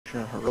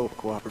mission on heroic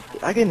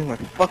cooperative. I getting my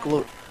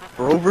fuckload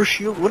for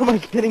overshield? What am I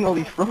getting all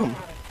these from?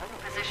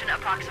 Position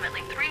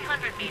approximately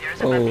 300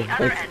 meters above the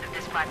other end of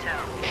this plateau.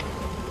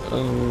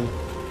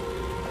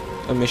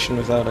 A mission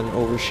without an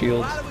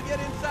overshield.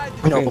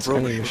 No, it's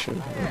any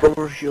mission.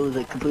 Overshield is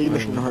a complete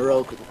mission on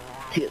heroic.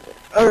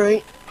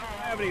 Alright.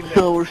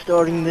 So we're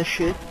starting this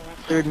shit.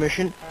 Third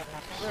mission.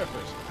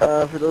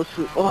 For those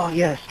who... Oh,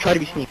 yes. Try to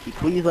be sneaky.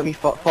 Please let me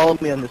follow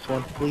me on this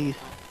one. Please.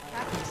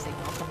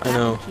 I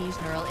know.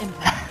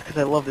 Because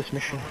I love this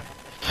mission.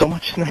 So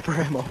much sniper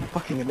ammo.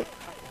 Fucking amazing.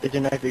 Is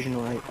there night vision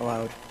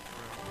allowed?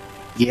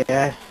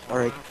 Yes.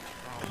 Alright.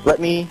 Let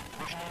me...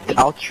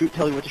 I'll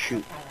tell you what to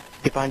shoot.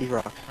 Get behind these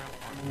rocks.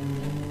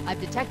 I've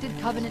detected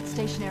Covenant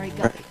stationary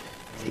guns.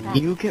 Right.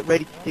 You get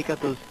ready to take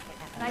out those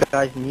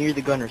guys near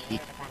the gunner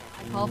seat.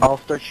 I'll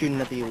start shooting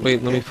at the elite.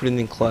 Wait, let me put it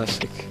in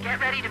classic. Get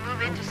ready to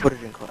move into... Put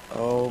it in classic.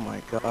 Oh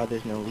my god,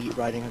 there's an elite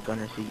riding a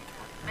gunner seat.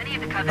 Many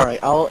of the Covenant... Alright,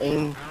 I'll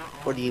aim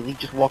for the elite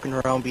just walking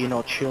around being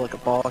all chill like a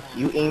boss.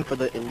 You aim for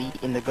the elite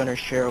in the gunner's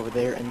chair over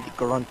there and the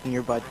grunt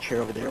nearby the chair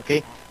over there,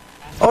 okay?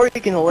 Or you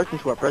can alert them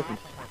to our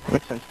presence.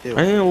 Makes sense too.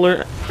 I didn't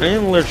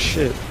alert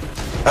shit.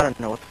 I don't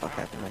know what the fuck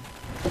happened, man.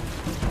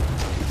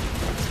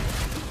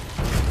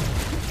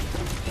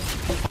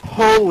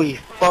 Holy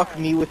fuck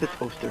me with a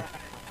toaster.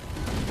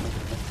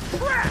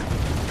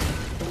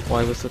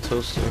 Why with the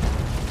toaster?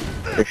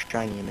 They're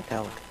shiny and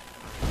metallic.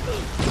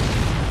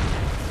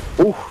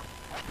 Ooh.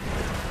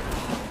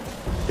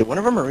 Did one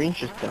of our Marines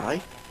just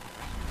die?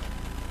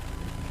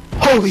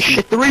 Holy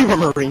shit, 3 of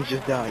our Marines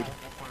just died.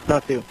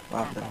 Not 2.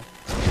 Wow, no.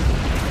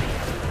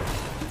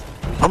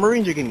 Our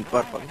Marines are getting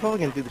butt fucked. You're probably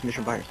gonna do this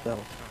mission by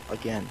yourself.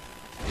 Again.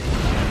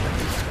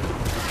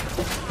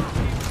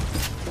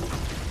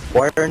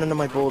 Why are none of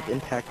my bullets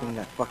impacting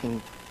that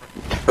fucking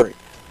turret?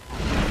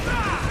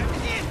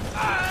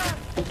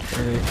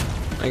 Alright,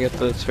 I get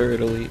the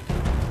turret elite.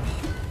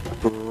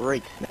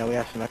 Great, now we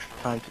have some extra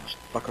time to just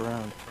fuck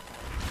around.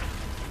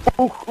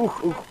 Ooh, ooh,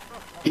 ooh.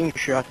 Getting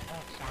shot.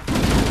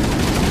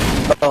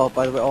 Oh,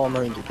 by the way, all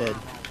Marines are dead.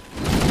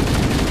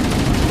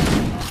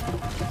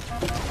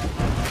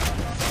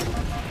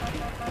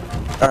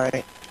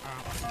 Alright.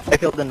 I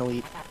killed an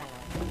elite.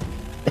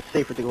 It's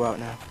safer to go out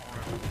now.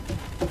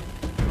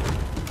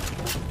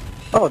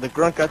 Oh, the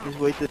grunt got his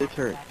way to the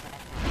turret.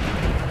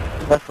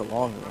 Left for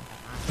long though.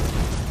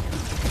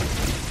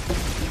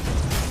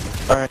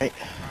 Alright.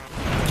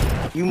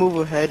 You move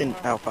ahead and...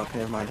 Oh fuck,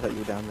 never mind, I thought you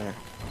were down there.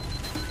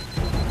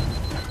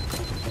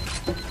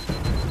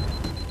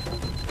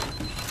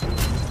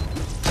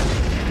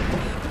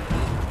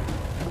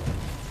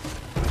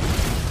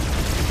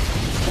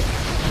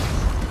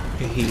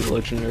 He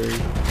legendary.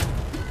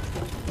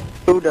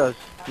 Who does?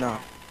 No.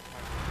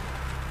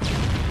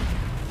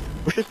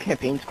 Wish this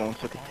campaign's going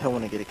so I can tell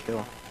when I get a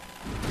kill.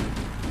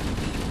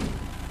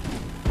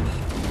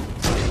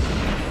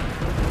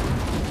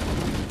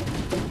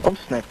 Oh,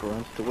 sniper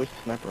runs to waste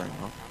sniper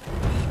ammo.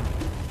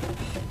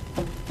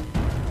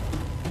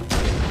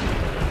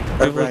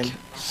 I have like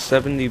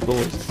 70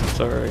 bullets, it's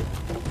alright.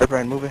 Alright,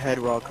 Brian, move ahead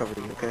while I'll cover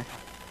you, okay?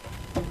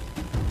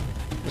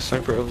 The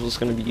sniper rifle is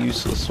going to be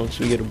useless once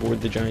we get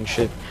aboard the giant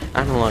ship.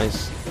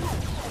 Analyze.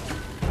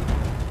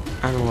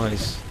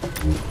 Analyze.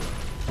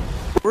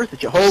 Where's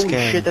the holy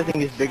Scan. shit, that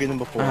thing is bigger than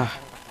before. Ah,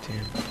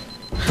 damn.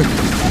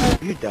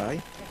 You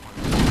die?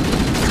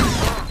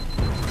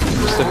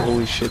 I said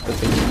holy shit, that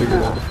thing was bigger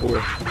than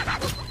before.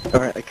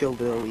 Alright, I killed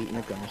the elite in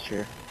a gunner's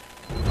chair.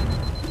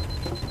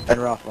 And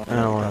Ralph on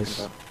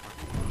Analyze.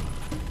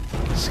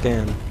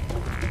 Scan.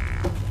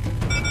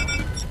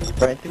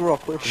 Right, I think we're all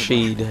clear for the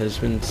Shade has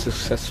been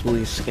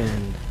successfully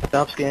scanned.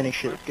 Stop scanning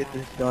shit, let's get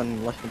this done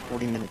in less than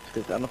 40 minutes,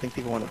 because I don't think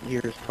people want to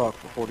hear us talk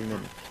for 40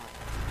 minutes.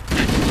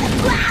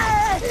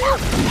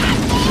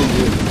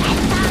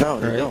 No,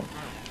 they don't.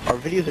 Our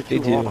videos are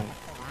too long.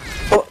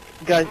 Well,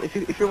 guys,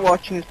 if you're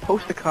watching this,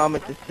 post a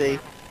comment to say,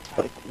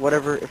 like,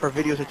 whatever, if our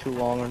videos are too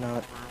long or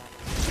not.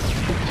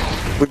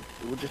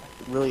 We're just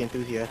really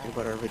enthusiastic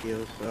about our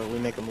videos, so we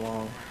make them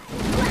long.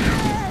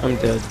 I'm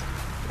dead.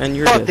 And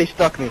you're Fuck, dead. they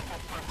stuck me.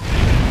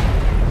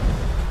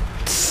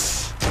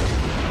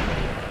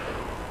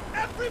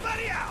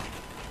 Everybody out!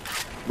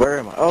 Where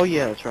am I? Oh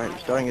yeah, that's right. You're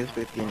starting at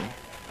this beginning.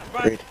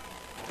 Great.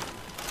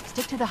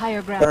 Stick to the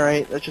higher ground.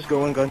 Alright, let's just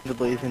go in guns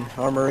a-blazing.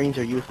 Our Marines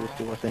are useless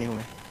to us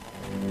anyway.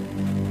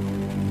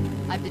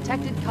 I've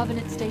detected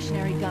Covenant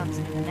stationary guns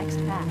in the next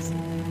pass.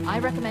 I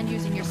recommend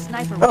using your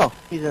sniper Oh,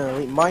 he's an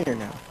elite miner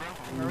now.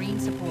 Marine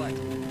support.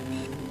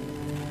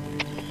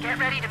 Get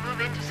ready to move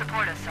in to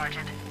support us,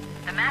 Sergeant.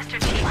 The Master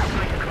Chief is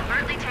going to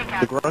covertly take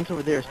out... The grunts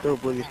over there are still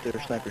oblivious to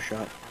their sniper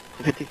shot.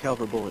 It's a 50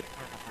 caliber bullet.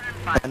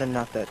 And I'm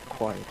not that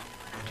quiet.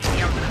 Give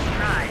the ultimate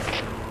surprise.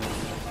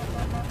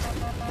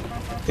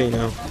 Okay,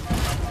 now.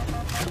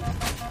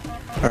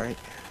 Alright.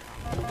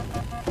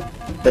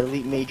 The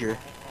elite major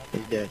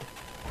is dead.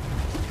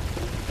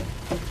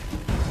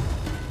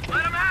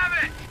 Let him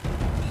have it!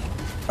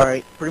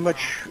 Alright, pretty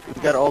much we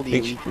got all the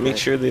elite. Make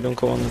sure they don't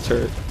go on the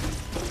turret.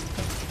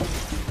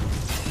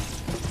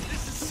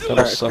 This is That'll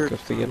Alright, suck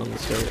if they get on the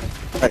turret.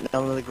 Alright,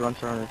 now the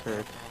grunts are on the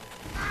turret.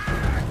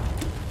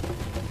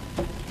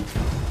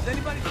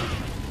 Everybody.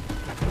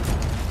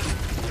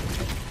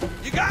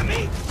 You got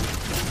me?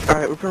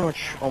 Alright, we're pretty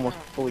much almost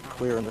fully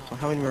clear on this one.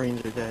 How many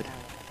Marines are dead?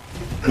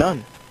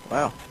 None.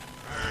 Wow.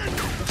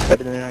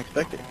 Better than I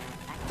expected.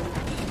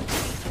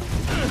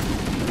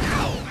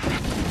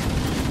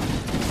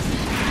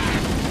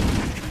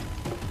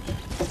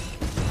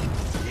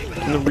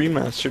 In the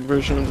remastered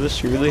version of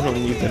this, you really don't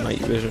need the night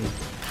vision.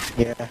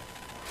 Yeah.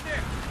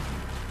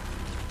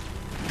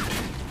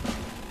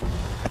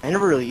 I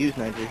never really used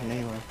night vision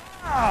anyway.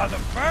 Ah, the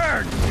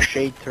bird!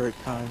 Shade turret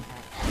time.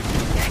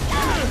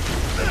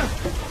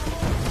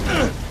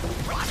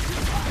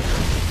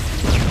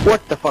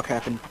 What the fuck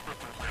happened?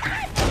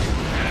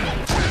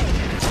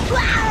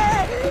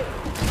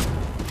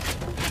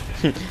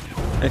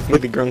 I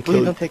think the grunt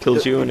please don't take killed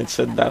the- you and it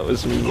said that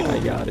was me, I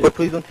got But it.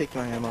 please don't take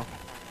my ammo.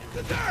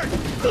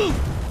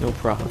 No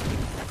problem.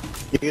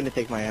 You're gonna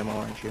take my ammo,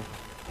 aren't you?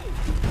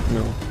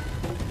 No.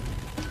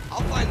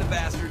 I'll find the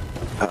bastard.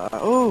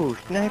 Oh,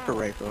 sniper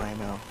rifle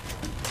ammo.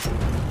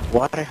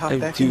 Why'd I hop I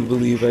back do in?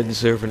 believe I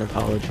deserve an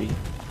apology.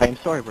 I am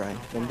sorry, Brian,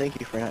 and thank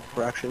you for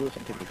actually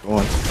listening to me for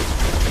once.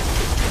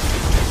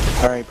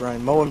 Alright,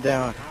 Brian, mow him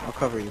down. I'll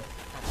cover you.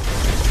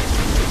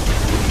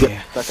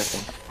 Yeah. Stuck, I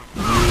think.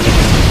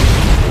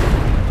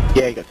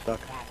 Yeah, he got stuck.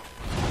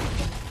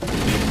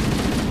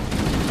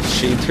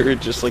 Shade turret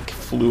just like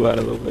flew out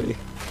of the way.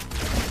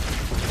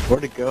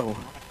 Where'd it go?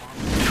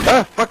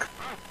 Ah, fuck!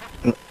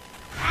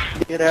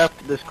 Get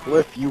after this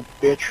cliff, you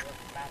bitch.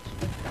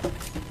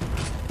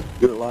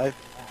 You alive?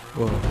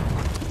 Whoa.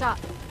 Stop.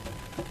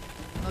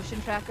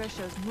 Motion tracker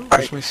shows movement.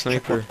 Where's my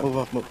sniper? Move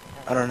off, move.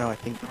 I don't know, I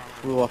think it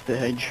flew off the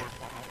edge.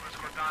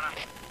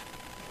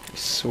 I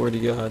swear to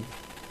God.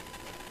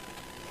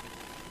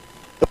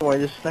 Don't worry,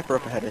 there's a sniper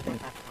up ahead, I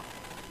think.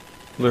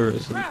 There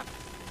isn't.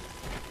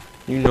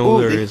 You know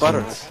Ooh, there they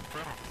spotted isn't.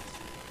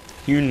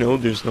 You know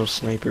there's no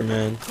sniper,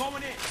 man.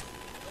 Going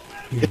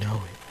in. You know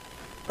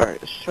it. Alright,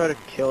 let's try to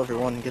kill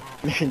everyone and get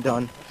the mission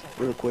done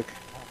real quick.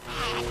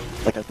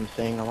 Like I've been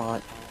saying a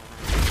lot.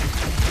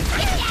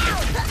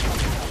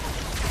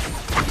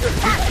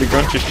 The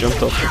grunt just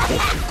jumped off the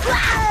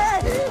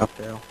cliff. Up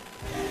there.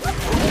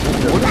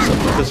 What is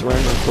up with this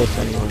random cliff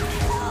anyway?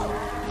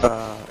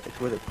 It's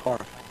where they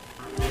park.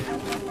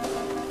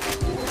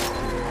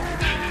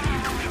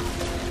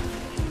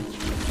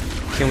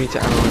 Can't wait to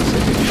analyze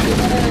that big shit.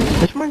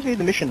 This reminds me of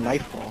the mission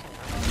Nightfall.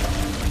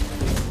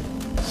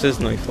 It says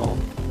Nightfall.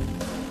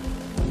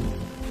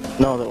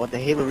 No, the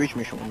Halo Reach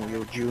mission when we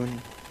were June.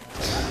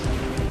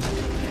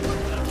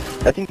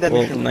 I think that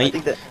Well, mission. I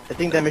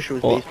think that mission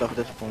was Well- based off of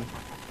this one.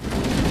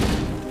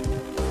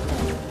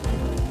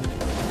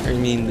 I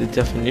mean, the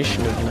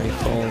definition of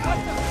Nightfall.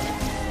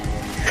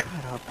 Shut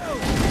up.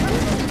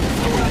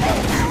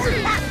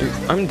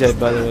 I'm dead,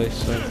 by the way,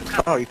 so.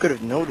 Oh, you could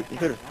have noted. You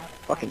could have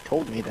fucking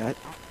told me that.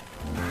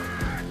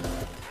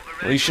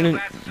 Well, you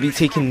shouldn't be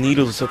taking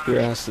needles up your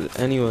ass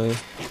anyway.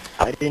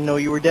 I didn't know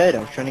you were dead. I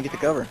was trying to get the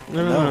cover.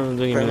 No, don't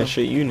give me that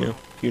shit. You knew.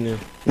 You knew.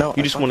 No,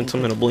 You I just wanted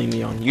fucking something to blame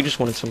me on. You just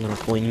wanted something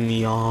to blame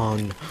me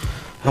on.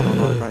 Come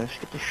on, Brian. Let's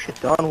get this shit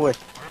done with.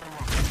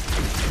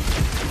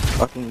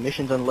 Fucking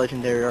missions on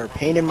Legendary are a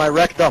pain in my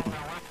rectum.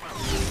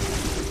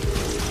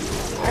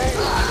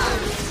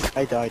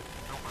 I died.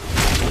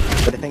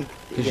 But I think...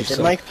 Did you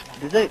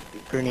Did that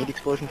grenade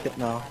explosion kill?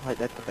 No, I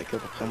thought I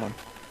killed someone.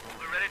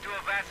 We're ready to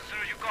advance as soon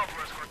as you call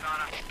for us,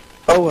 Cortana.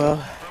 Oh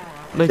well.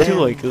 But I do Damn.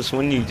 like this.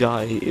 When you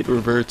die, it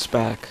reverts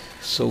back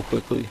so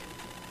quickly.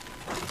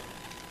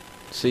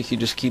 So you can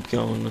just keep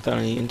going without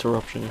any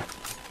interruption.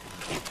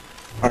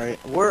 Alright,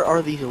 where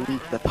are these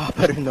elites that pop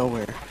out of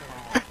nowhere?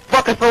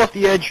 Fuck, I fell off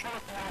the edge!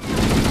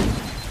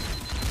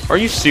 Are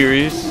you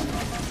serious?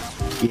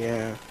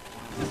 Yeah.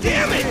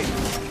 Damn it!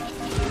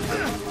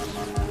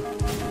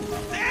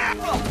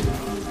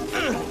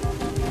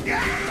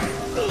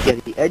 Yeah,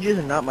 the edges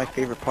are not my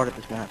favorite part of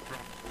this map.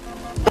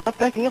 Stop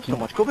backing up so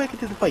much. Go back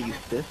into the fight, you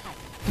sis.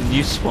 Did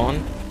you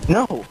spawn?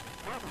 No!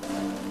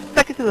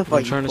 Back into the fight,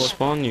 I'm trying you to puss.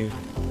 spawn you.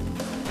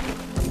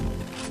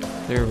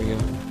 There we go.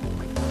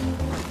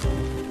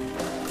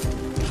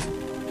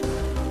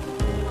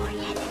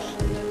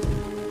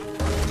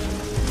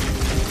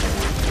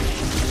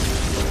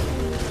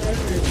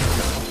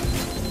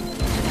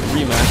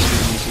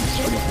 Remastered music is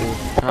pretty cool.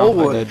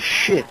 Oh, I died.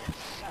 shit.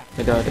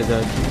 I died.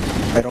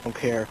 I don't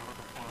care.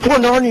 For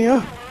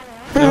Narnia!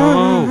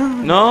 No!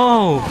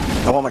 No!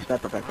 I want my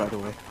sniper back, by the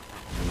way.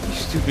 You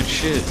stupid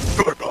shit.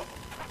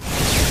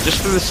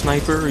 Just for the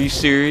sniper? Are you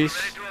serious?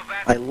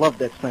 I love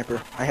that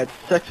sniper. I had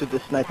sex with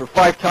this sniper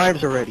 5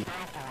 times already.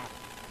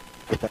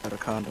 Without a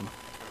condom.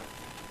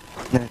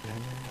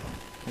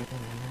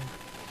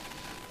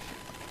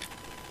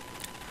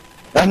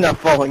 I'm not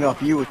falling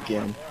off you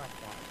again.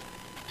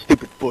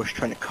 Stupid bush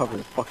trying to cover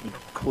the fucking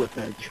cliff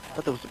edge. I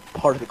thought that was a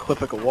part of the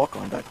cliff I could walk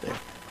on back there.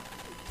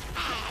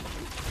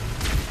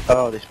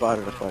 Oh, they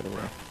spotted us, by the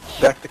way.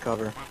 Back to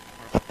cover.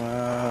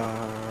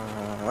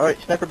 Alright,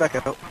 sniper back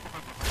out.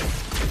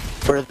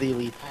 Where are the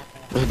elites?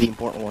 Those are the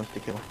important ones to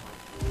kill.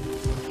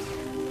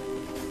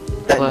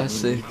 That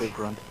Classic. big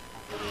grunt.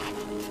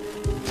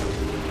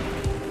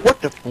 What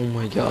the? Oh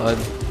my god.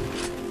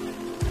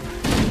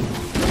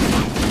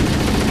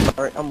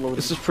 Alright, I'm loading.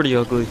 This is pretty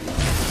ugly.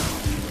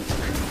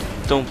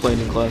 Don't play it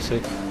in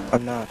Classic.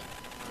 I'm not.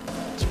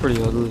 It's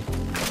pretty ugly.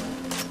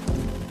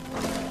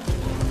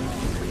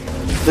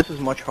 This is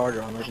much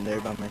harder on Legendary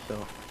by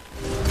myself.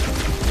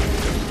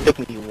 It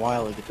took me a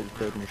while to get to the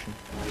third mission.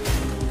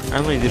 I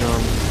only did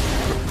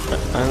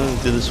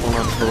this one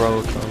on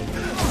Heroic on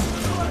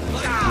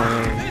my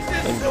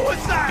own.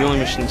 The only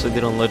missions I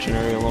did on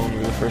Legendary alone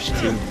were the first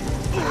two.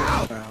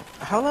 Wow.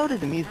 How loud is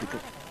the music?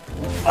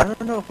 I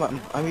don't know if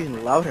I'm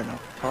even loud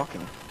enough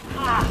talking.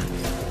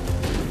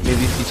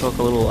 Maybe if you talk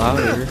a little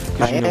louder, I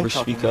because you am never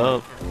talking speak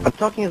loud. up. I'm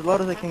talking as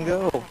loud as I can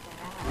go.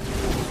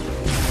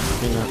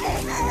 You're not.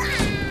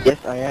 Yes,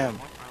 I am.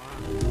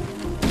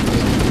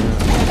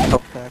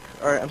 Oh, heck.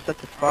 Alright, I'm set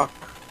to fuck.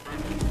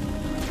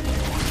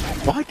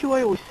 Why do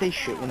I always say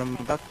shit when I'm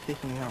about to say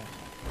something else?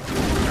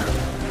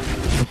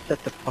 I'm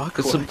set to fuck?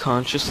 Because What?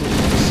 subconsciously,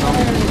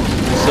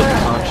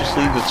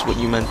 that's what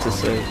you meant to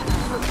say.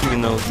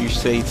 Even though you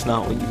say it's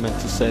not what you meant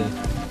to say.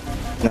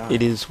 No.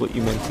 It is what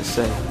you meant to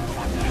say.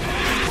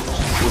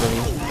 See what I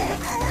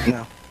mean?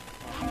 No.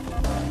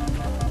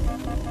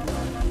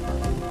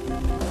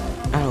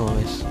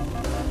 Analyze.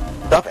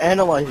 Stop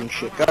analyzing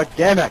shit, god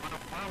damn it!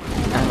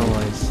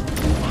 Analyze.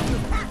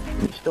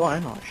 You still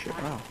analyze shit,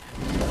 wow.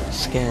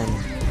 Scan.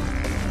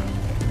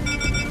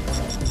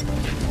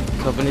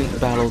 Covenant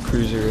battle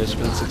cruiser has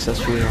been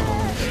successfully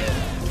analyzed.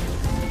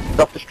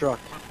 Self-destruct.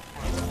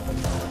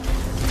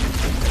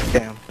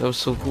 Damn. That was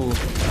so cool. I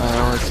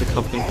analyzed the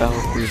Covenant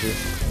battle cruiser.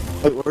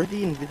 Wait, where's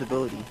the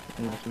invisibility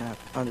in this map?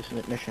 On this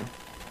mission?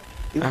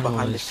 He was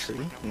behind this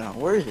tree? No,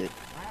 where is it?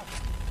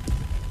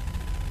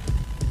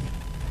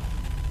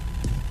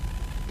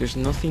 There's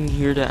nothing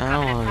here to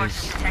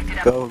analyze.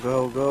 Go,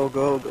 go, go,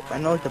 go, go. I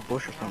know it's a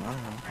bush or something, I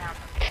don't know.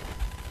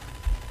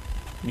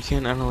 You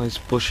can't analyze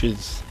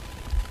bushes.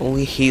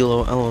 Only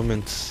halo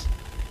elements.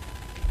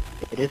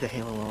 It is a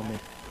halo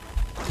element.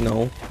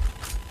 No.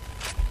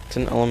 It's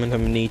an element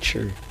of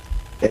nature.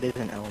 That is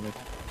an element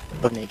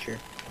of nature.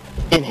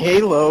 In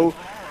Halo,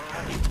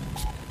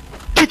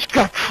 bitch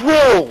got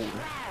trolled!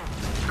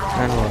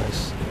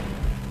 Analyze.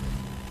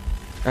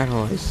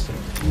 Analyze.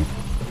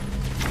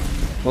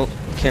 Well,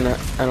 cannot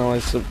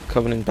analyze the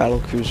Covenant battle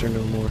cruiser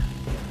no more.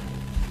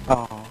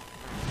 Oh.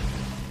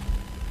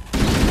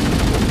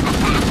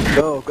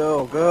 Go,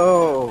 go,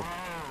 go!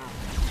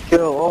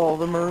 Kill all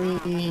the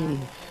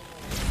Marines!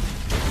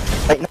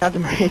 Like, not the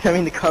Marines, I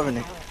mean the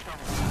Covenant.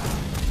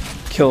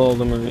 Kill all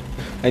the Marines.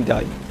 I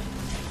died.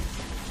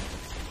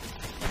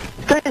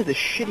 This guy has the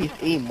shittiest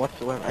aim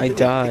whatsoever. I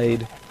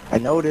died. I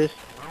noticed.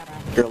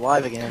 You're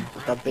alive again, so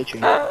stop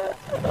bitching.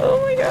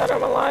 Oh my god,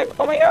 I'm alive.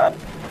 Oh my god.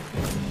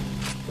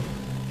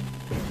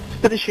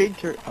 To the shade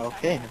turret.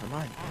 Okay, never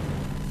mind.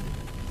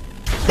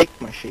 Take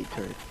my shade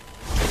turret.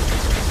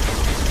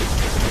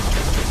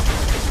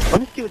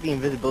 Let me see what the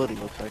invisibility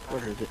looks like.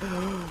 Where is it?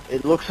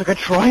 It looks like a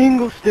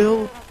triangle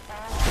still.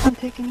 I'm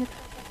taking it.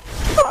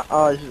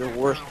 Oh, this is the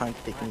worst time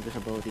to take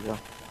invisibility though.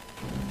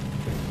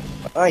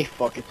 Ay,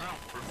 fuck it.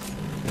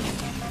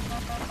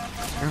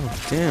 Oh,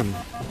 damn.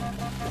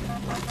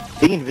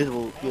 Being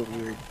invisible feels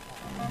weird.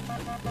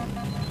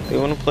 They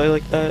want to play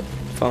like that?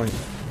 Fine.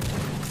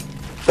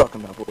 What you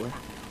talking about, boy?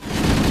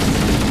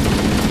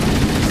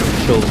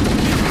 Kill them.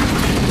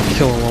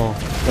 Kill them all.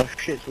 No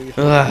shit, so you're supposed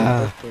to do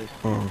in the first place.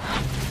 Oh.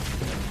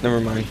 Never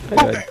mind. I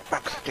Okay, died.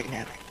 fuck, taking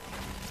that.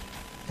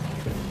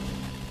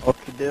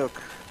 Okie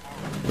doke.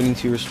 We need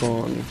to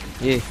respawn.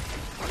 Yay.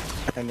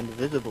 I'm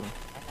invisible.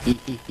 Hee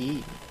hee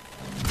hee.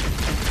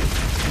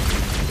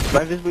 Am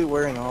I visibly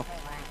wearing off?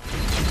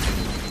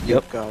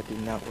 Yep. God, do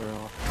not wear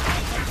off.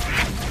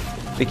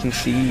 They can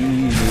see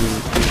you.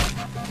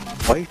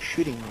 Why are you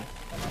shooting me?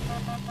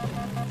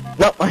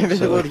 No, my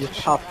invisibility So-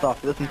 just pops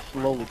off. It doesn't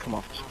slowly come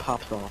off, it just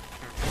pops off.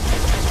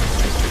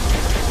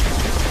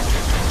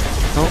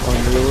 Oh,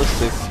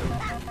 unrealistic.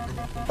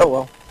 Oh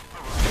well.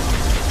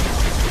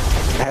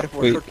 I had it for a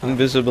Wait, short time.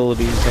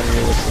 invisibility is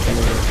unrealistic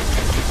anyway.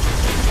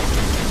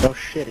 No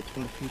shit, it's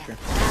from the future.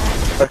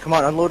 Alright, come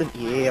on, unload it.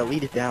 Yeah,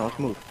 lead it down, let's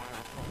move.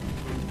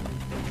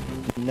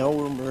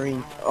 No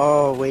Marines.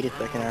 Oh, wait a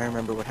second, I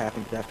remember what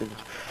happens after this.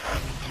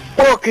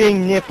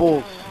 Fucking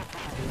nipples!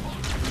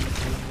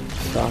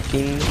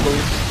 Stocking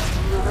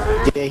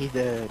post? Yeah, he's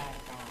dead.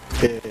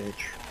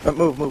 Bitch.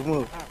 Move, move,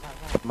 move.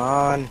 Come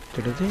on.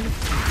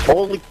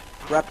 Holy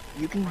crap,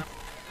 you can...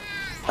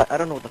 I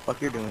don't know what the fuck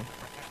you're doing.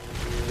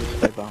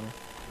 Spy bomber.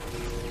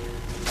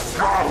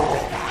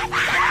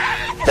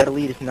 That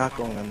elite is not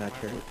going on that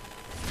turret.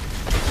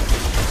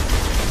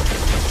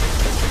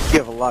 You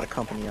have a lot of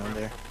company on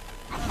there.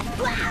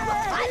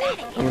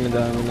 I'm gonna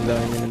die, I'm gonna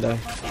die, I'm gonna die.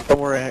 Don't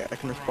worry, I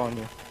can respawn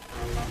you.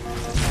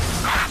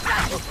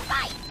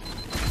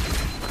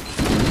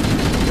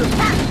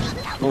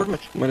 Oh,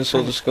 might as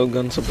well just go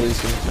guns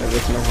a-blazing. I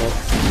have no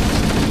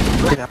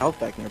help. Get a health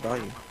back nearby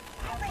you.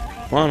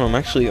 Wow, I'm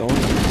actually owning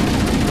it.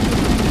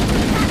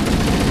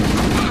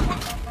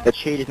 That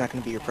shade is not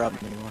going to be your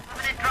problem anymore.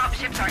 Unit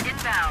dropships are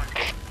inbound.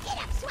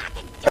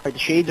 Sorry, the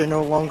shades are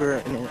no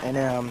longer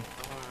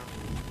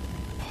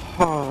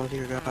oh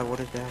dear God, what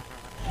is that?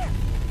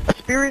 A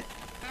spirit?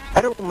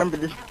 I don't remember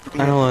this.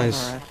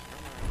 Analyze.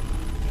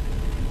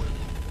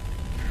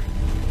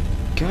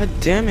 God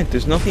damn it,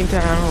 there's nothing to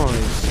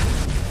analyze.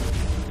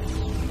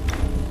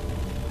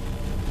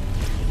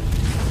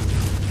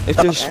 If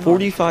there's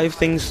 45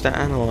 things to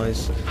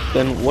analyze,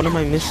 then what am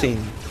I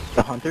missing?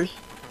 The hunters?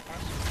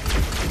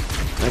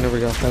 I never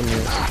got them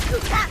yet.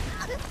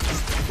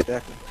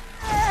 Exactly.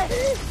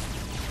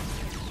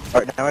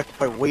 Alright, now I have to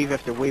fight wave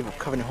after wave of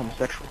Covenant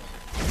homosexuals.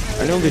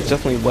 I know there's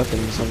definitely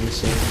weapons I'm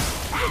missing.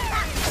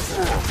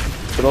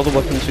 But all the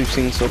weapons we've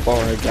seen so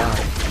far I got.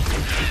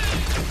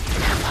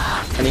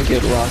 I didn't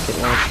get rocket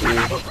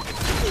launcher.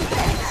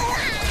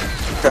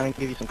 Trying to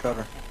give you some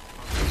cover.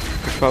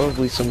 There's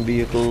probably some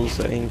vehicles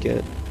I didn't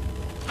get.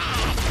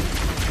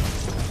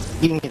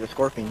 You didn't get a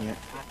scorpion yet.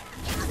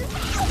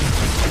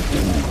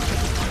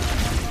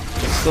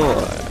 Still,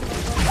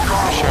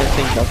 I'm trying to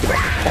think how could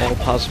all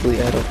possibly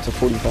add up to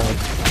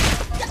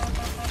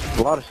 45.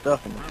 A lot of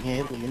stuff in the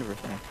Halo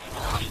universe now.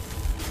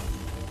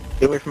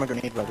 Get away from my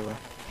grenade, by the way.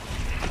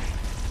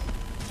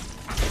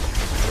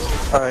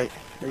 Alright,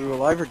 are you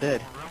alive or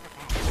dead?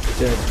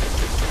 Dead.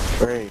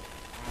 Great.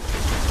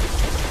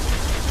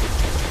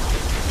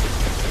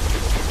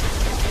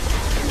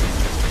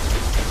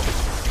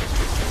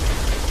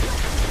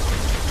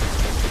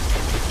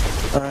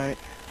 Alright.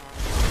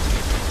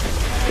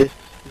 This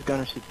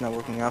gunner suit's not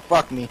working out.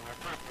 Fuck me.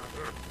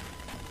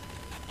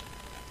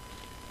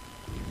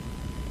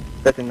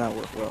 That did not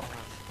work well.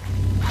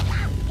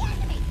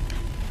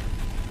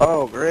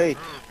 Oh, great.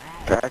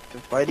 Back to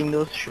fighting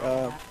those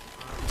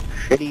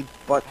shitty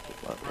butt.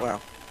 Wow.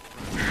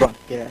 Come on,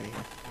 get out of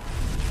here.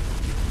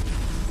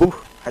 Ooh,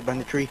 hide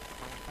behind the tree.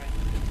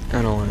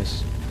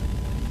 Analyze.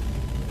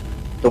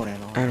 Don't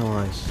analyze.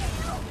 Analyze.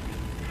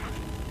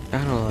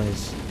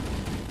 Analyze.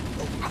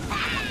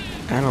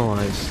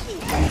 Analyze.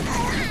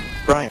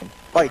 Brian,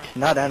 fight,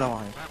 not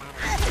analyze.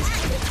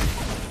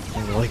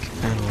 I like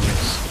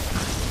analyze.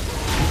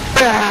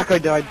 Fuck, I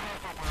died.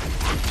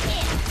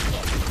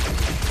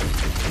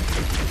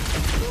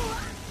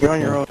 You're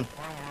on your own.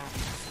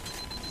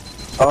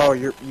 Oh,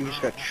 you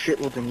just got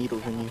shitloads of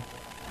needles in you.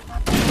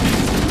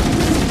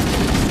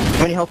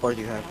 How many health bars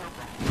do you have?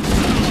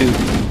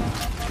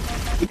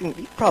 2. You can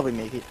probably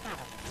make it.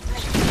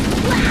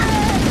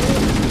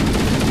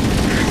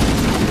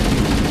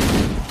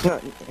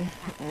 No,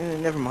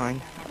 never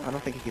mind. I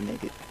don't think you can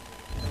make it.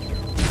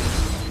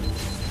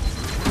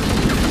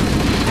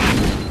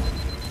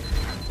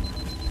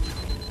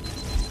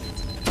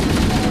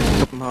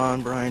 Come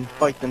on, Brian.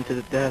 Fight them to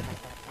the death.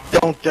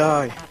 Don't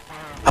die.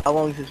 How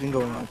long has this been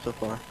going on so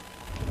far?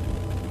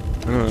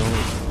 I don't know.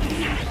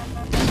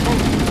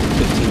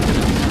 15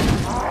 minutes.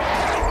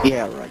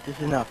 Yeah, right. This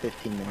is not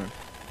 15 minutes.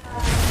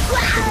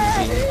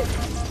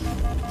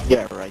 17.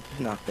 Yeah, right. This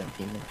is not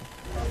 17 minutes.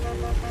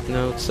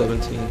 No, it's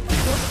 17.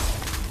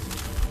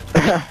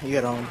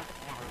 You got on.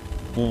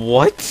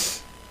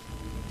 What?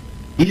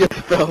 You just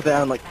fell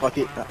down like, fuck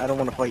it. I don't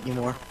want to fight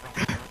anymore.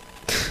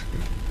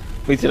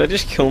 Wait, did I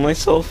just kill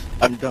myself?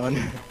 I'm done.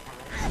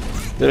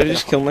 Did I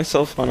just kill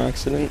myself on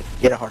accident?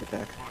 Get a heart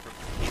attack.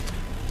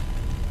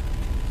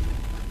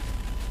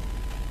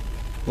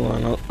 Hold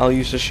on, I'll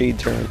use a shade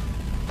turret.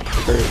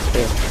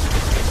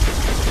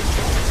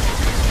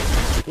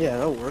 Yeah,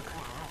 that'll work.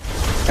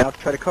 And I'll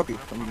try to cover you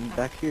from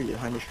back here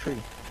behind this tree.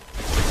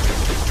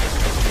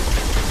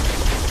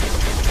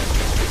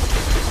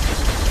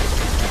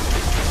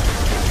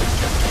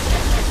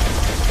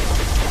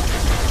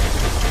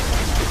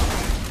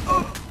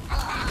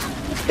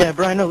 Yeah,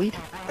 Brian Elite,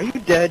 are you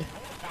dead?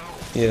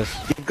 Yes.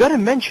 You gotta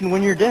mention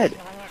when you're dead.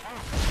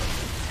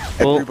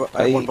 Well,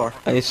 One bar.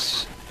 I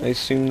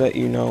assume that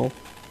you know.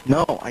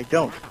 No, I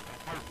don't.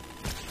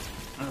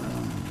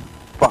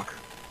 Fuck.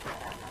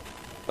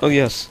 Oh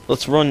yes,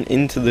 let's run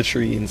into the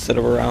tree instead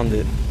of around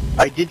it.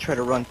 I did try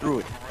to run through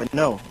it, but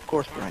no, of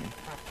course, Brian.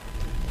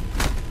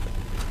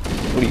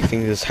 What do you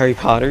think, this is Harry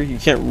Potter? You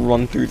can't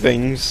run through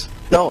things.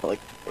 No, like,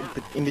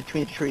 in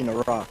between a tree and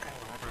a rock.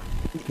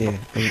 Yeah.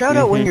 Shout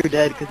out when you're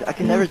dead, because I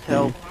can never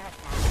tell.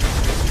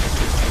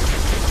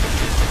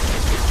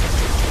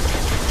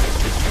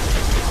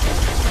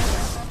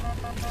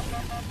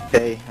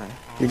 Okay,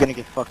 you're gonna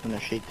get fucked on a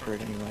shade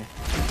turret anyway.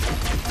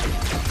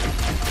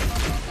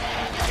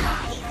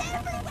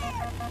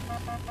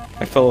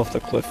 I fell off the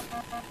cliff.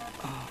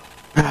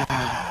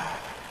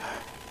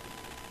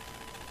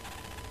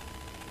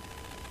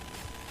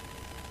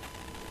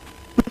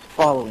 Who's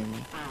following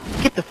me?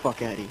 Get the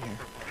fuck out of here.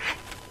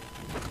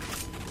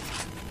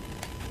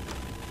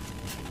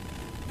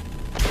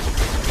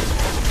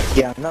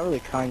 Yeah, I'm not really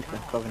kind to the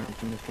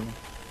Covenant in this game.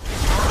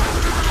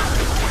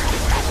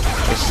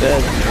 I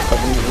said, if I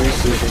believe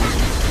racism.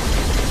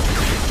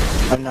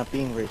 I'm not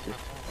being racist.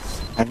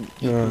 I'm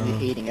equally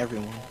hating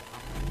everyone.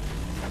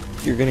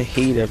 You're gonna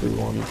hate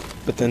everyone,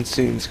 but then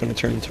soon it's gonna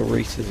turn into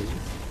racism.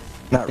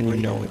 Not and racism.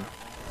 you know it.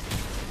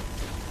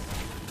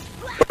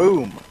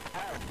 Boom!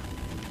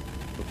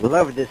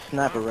 Love this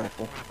sniper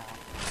rifle.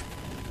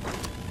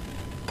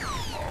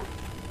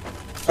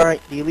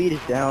 Alright, the elite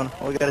is down.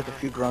 All we got is a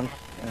few grunts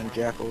and a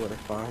jackal with a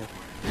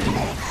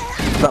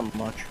 5. Not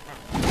much.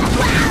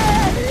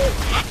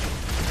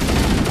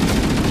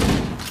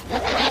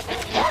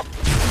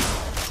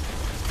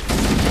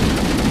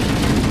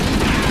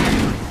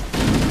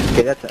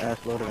 Okay, that's an ass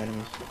load of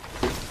enemies.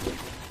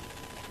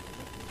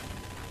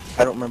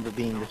 I don't remember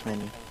being this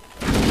many.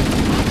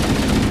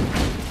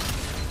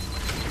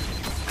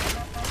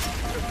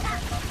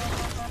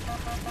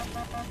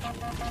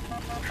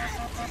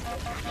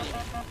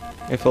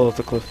 I fell off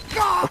the cliff.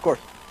 Of course.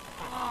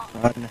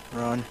 Run,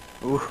 run.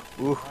 Ooh,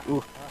 ooh,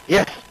 ooh.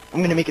 Yes!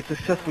 I'm gonna make it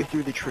successfully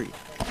through the tree.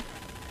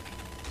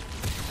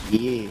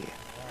 Yeah.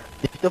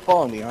 They're still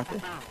following me, aren't they?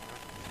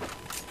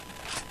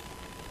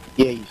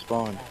 Yeah, you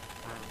spawned.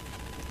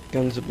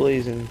 Guns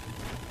a-blazing.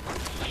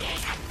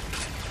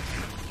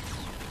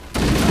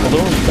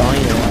 Although I'm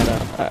dying a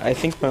lot, I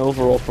think my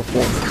overall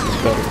performance is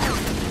better.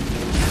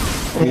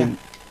 I mean,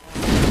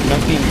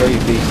 not being very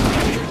basic.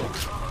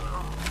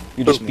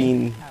 You're just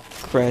being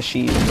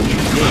crashing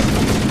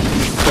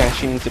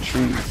into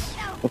trees.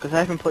 Because I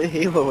haven't played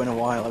Halo in a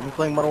while. I've been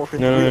playing Modern Warfare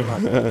 3 No, a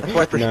lot. That's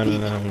why Prestige.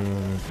 No.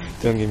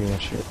 Don't give me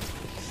that shit.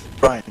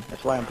 Brian,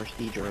 that's why I'm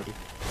Prestige already.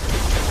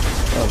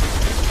 Oh.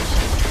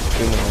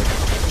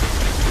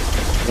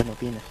 No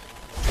penis.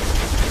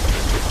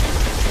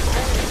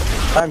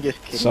 I'm just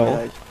kidding, So,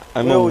 guys.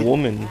 I'm We a always-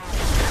 woman.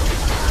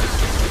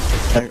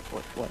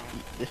 What?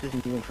 This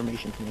isn't new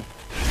information to me.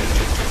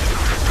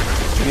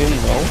 You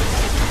didn't know?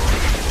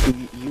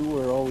 You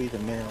were always a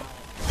male.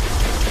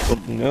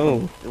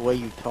 No. The way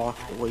you talk,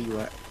 the way you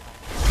act.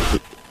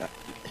 I'm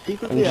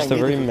Secretly, just I a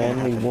knew very this was gonna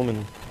manly happen.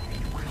 woman.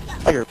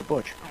 Oh, you're a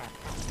butch.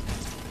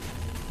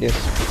 Yes.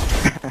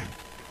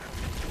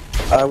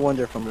 I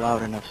wonder if I'm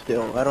loud enough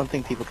still. I don't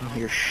think people can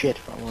hear shit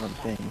from what I'm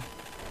saying.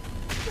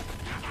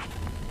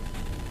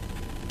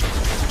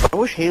 I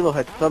wish Halo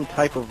had some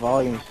type of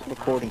volume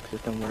recording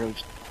system where it would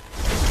just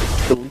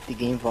delete the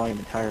game volume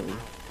entirely.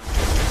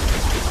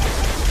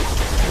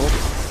 Well,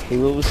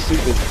 Halo was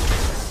stupid.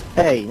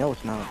 Hey, no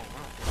it's not.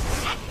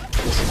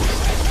 Yes, it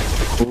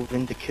is. Move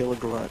in to kill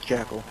a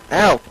jackal.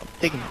 Ow! I'm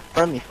taking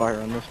friendly fire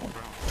on this one.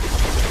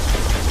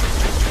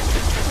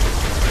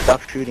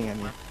 Stop shooting at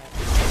me.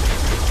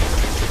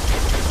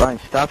 Brian,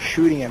 stop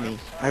shooting at me.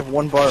 I have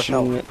 1 bar of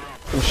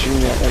health. I'm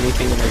shooting at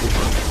anything and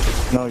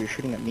everything. No, you're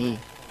shooting at me.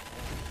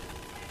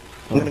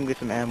 I'm gonna get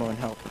some ammo and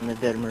help from the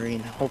dead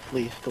marine.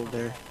 Hopefully he's still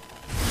there.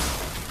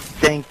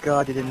 Thank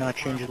God they did not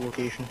change the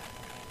location.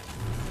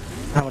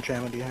 How much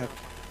ammo do you have?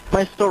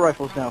 My assault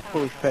rifle is now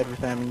fully fed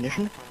with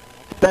ammunition.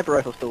 Sniper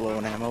rifle's still low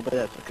on ammo, but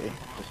that's okay.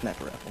 It's a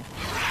sniper rifle.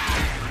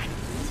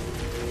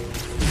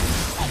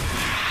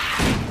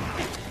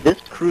 This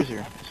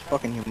cruiser is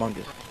fucking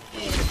humongous.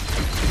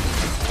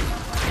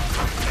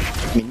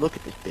 I mean, look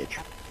at this bitch.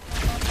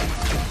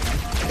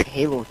 Like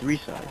Halo 3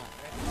 size.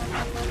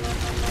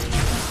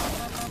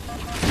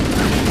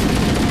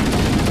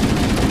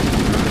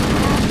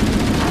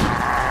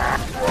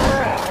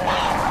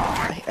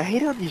 I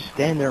hate how they just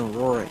stand there and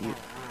roar at you.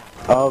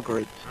 Oh,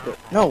 great.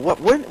 No, what?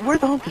 Where are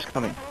the hunters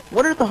coming?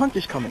 What are the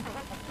hunters coming?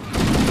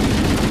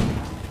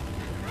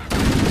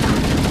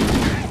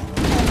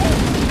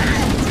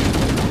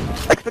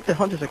 I expected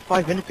hunters like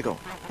 5 minutes ago.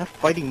 Not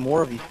fighting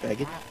more of these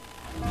faggots.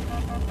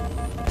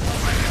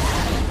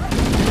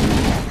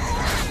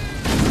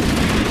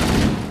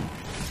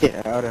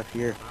 Get out of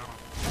here.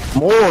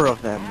 More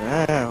of them.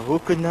 Ah, who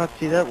could not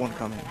see that one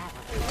coming?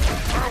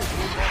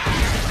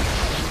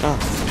 Ah,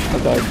 I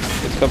died.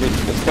 It's covered.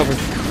 It's covered.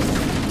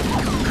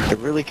 I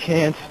really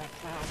can't.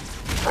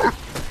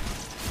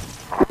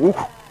 Ooh,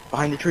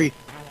 behind the tree.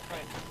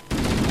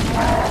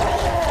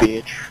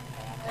 Bitch.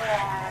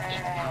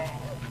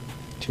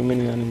 Too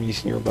many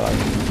enemies nearby.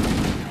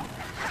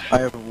 I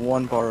have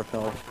 1 bar of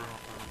health.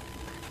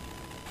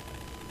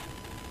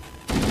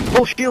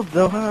 Full shield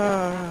though.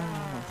 Ah.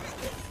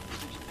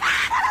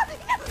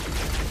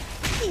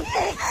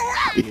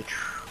 Bitch.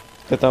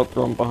 Get out,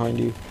 thrown behind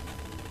you.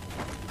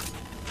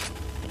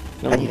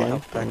 I Never need mind.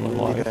 help back I'm really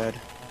alive. bad.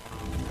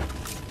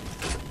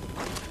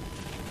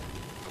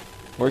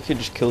 Or I could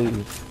just kill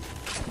you.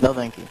 No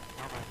thank you.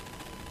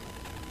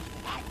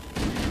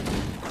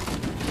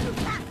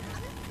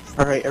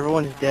 Alright,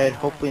 everyone's dead.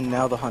 Hopefully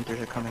now the hunters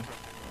are coming.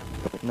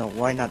 No,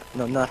 why not?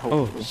 No, not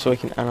Oh, hopefully. so I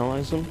can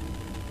analyze them?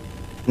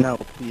 No,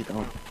 please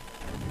don't.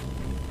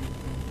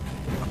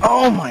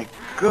 Oh my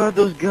god,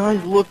 those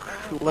guys look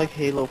like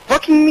Halo.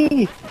 Fucking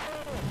me!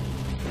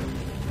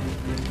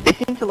 They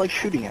seem to like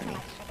shooting at me.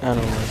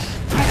 Analyze.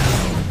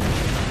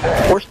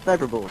 4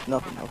 sniper bullets,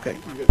 nothing. Okay,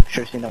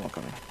 should have seen that one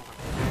coming.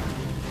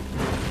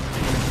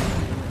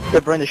 Yeah,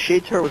 Brian, the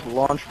Shade Turret was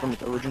launched from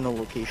its original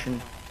location.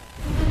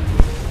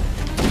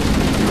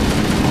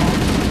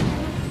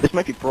 This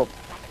might be broke.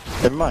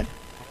 Never mind.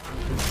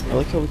 I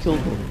like how we killed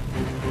one.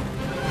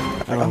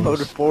 I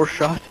unloaded 4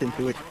 shots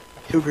into it,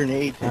 2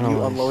 grenades, and you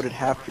Analyze. unloaded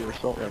half your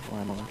assault rifle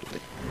ammo into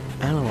it.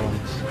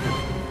 Analyze.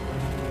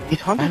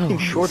 These hunters seem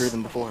Analyze. shorter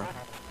than before.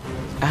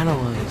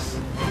 Analyze.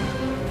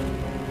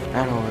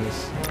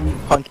 Analyze.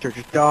 Hunter,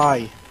 just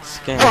die.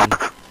 Scan.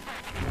 Fuck!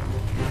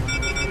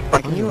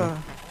 Brian, can you,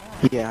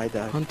 yeah, I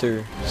died.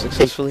 Hunter,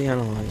 successfully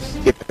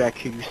analyzed. Get back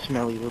here, you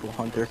smelly little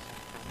hunter.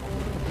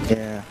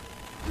 Yeah.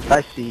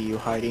 I see you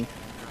hiding.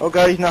 Oh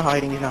god, he's not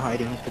hiding, he's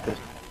pissed.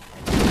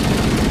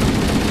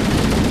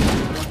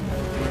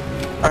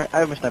 Alright, I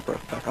have my sniper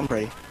back. I'm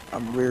ready.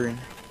 I'm rearing.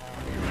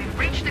 We've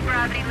reached the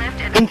gravity lift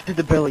and Into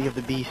the belly of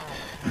the beast.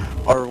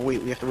 Or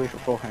wait, we have to wait for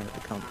full hammer to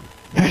come.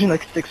 Imagine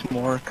like 6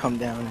 more come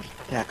down and just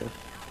attack us.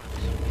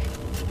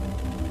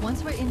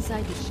 Once we're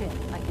inside the ship,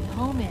 I can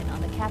home in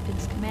on the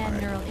captain's command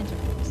Alright. neural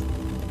interface.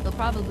 They'll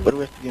probably... What do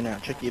we have to do now?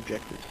 Check the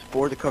objectives.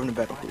 Board the Covenant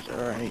battle cruiser.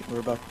 Alright, we're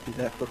about to do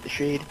that. Flip the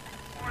shade.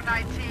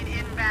 419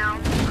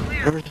 inbound.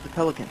 Clear. Where's the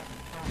Pelican?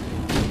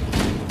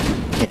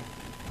 Yeah.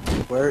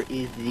 Where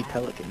is the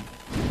Pelican?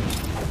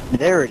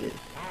 There it is.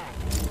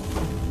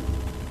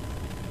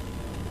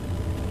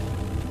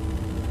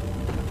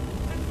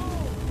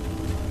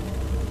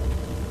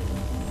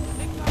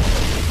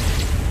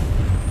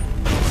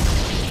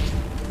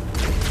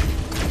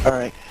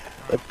 Alright,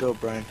 let's go,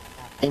 Brian.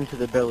 Into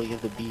the belly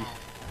of the beast.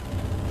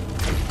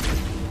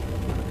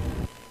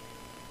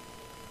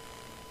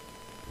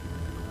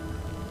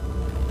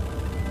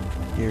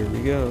 Here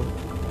we go.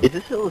 Is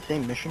this still the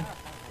same mission?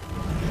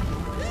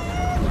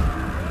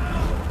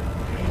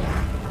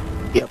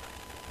 Yep.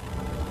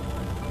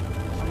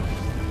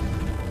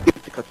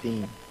 Skip the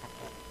cutscene.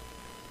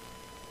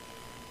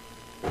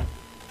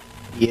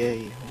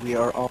 Yay, we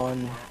are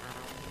on...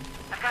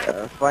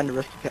 find the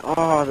rest of the...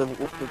 Oh,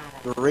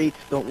 the rates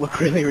don't look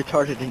really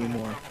retarded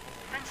anymore.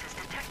 Fences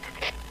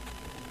detected.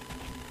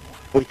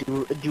 Wait,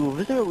 do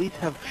visitor elites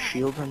have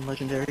shields on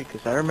Legendary?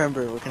 Because I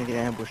remember we're gonna get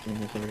ambushed in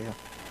this area.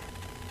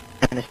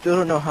 And I still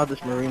don't know how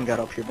this Marine got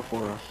up here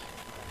before us.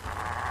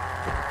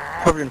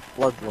 Covered in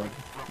flood blood.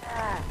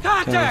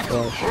 Contact!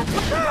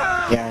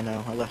 Yeah, I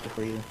know. I left it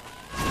for you.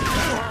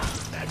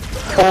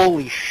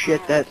 Holy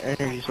shit, that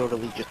energy sword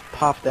elite just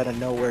popped out of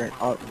nowhere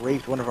and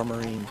raised one of our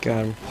Marines.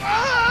 Got him.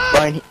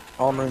 Brian,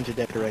 all Marines are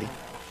dead already.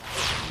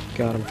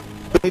 Got him.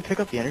 Can we pick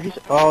up the energies?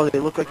 Oh, they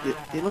look like the,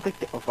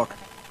 oh fuck.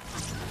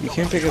 You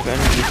can't pick up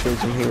energy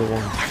swords in Halo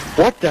 1.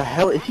 What the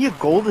hell? Is he a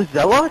gold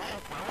zealot?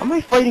 Am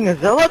I fighting a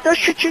zealot? Oh,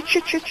 shit.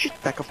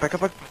 Back up.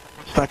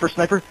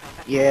 Sniper.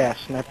 Yeah,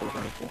 sniper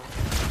rifle.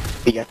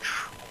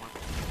 Bitch.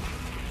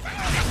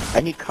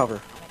 I need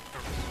cover.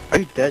 Are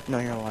you dead? No,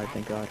 you're alive,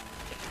 thank god.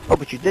 Oh,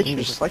 but you did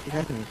choose to fight the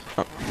enemies.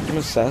 I'm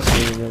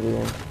assassinating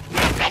everyone.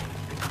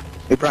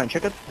 Hey, Brian,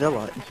 check out the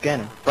zealot and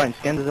scan him. Brian,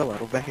 scan the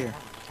zealot. Over back here.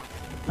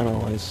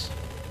 Analyze.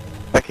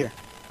 Back here.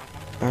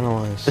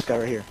 Analyze. This guy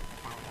right here.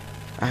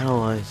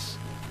 Analyze.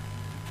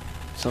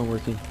 It's not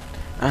working.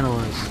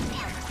 Analyze.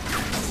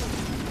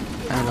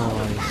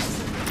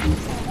 Analyze.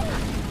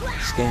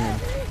 Scan.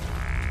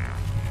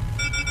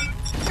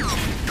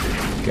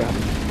 Got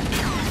it.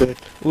 Good.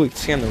 Ooh,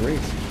 scan the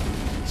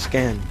wraith.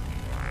 Scan.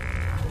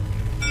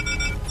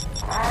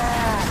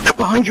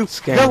 Behind you!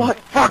 Scan. Zealot!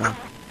 Fuck!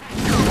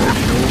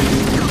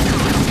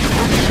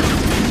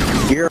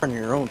 You're on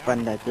your own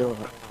fighting that zealot.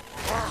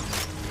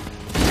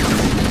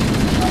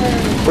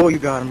 Oh, you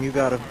got him.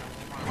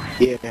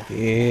 Yeah.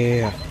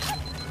 Yeah.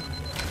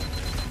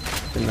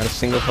 Not a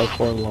single health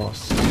bar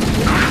lost.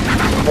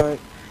 Alright.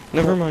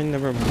 Never mind.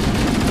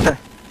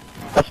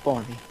 That's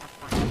spawned me.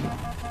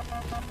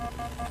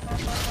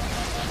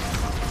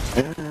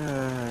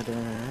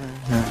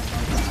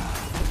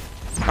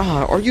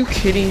 Ah, are you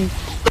kidding?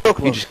 So You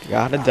close. just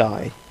gotta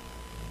die.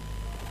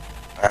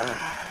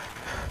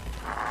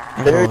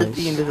 There's Analyze.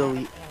 the into the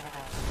elite.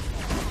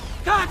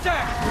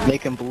 Contact!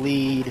 Make him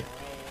bleed.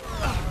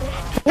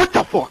 What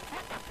the fuck?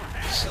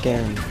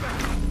 Scan.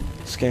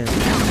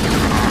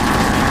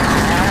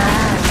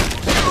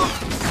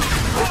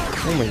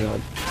 Oh my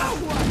god.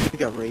 We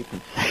got raped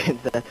in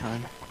seconds that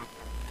time.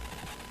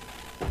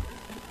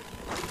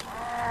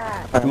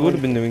 We would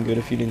have been doing good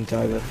if you didn't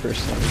die that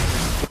first time.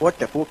 What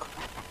the fuck?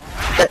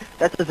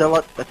 That's a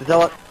zealot.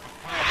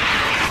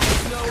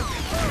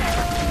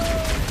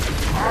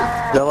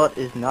 Zealot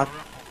is not.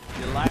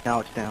 Now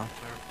it's down.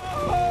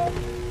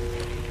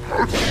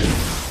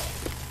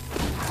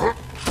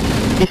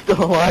 He's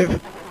still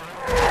alive.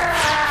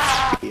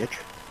 Bitch.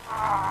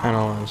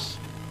 Analyze.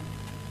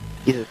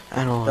 He's a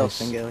Analyze.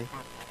 stealth Singeli.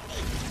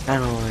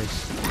 Analyze.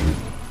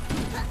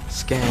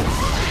 Scan.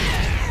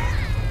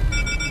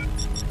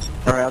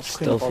 Alright, I'll just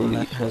clean up Stealth all the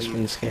elite mess has while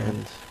been you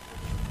scanned.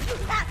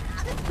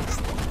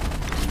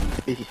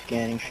 busy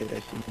scanning shit, I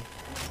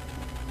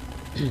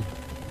see.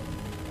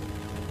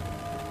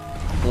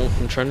 Well,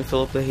 I'm trying to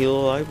fill up the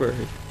Halo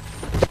library.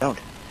 Don't.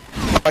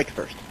 Fight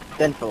first,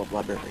 then fill up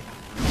library.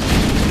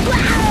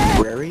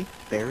 Library?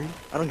 Barry?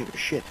 I don't give a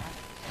shit.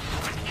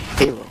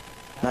 Halo.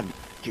 Not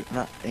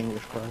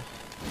English class.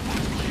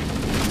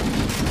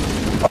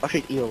 Oh,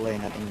 actually ELA,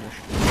 not English.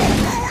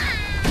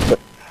 But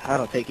I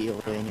don't take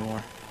ELA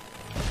anymore.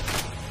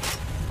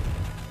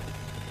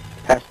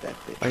 Pass that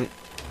bitch.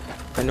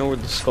 I know where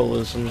the skull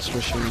is in this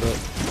mission, but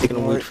I'm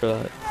gonna wait for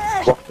that.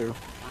 Walk through.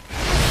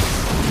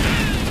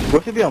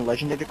 What if it be on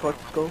Legendary to collect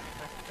the skull?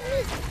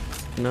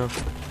 No.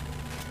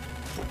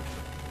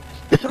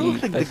 This sort of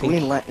looks like I the think-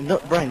 Green Lantern. No,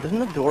 Brian, doesn't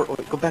the door... Oh,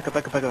 wait, go back up.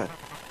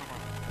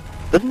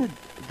 Doesn't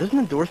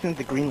the door thing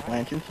the Green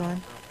Lantern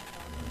sign?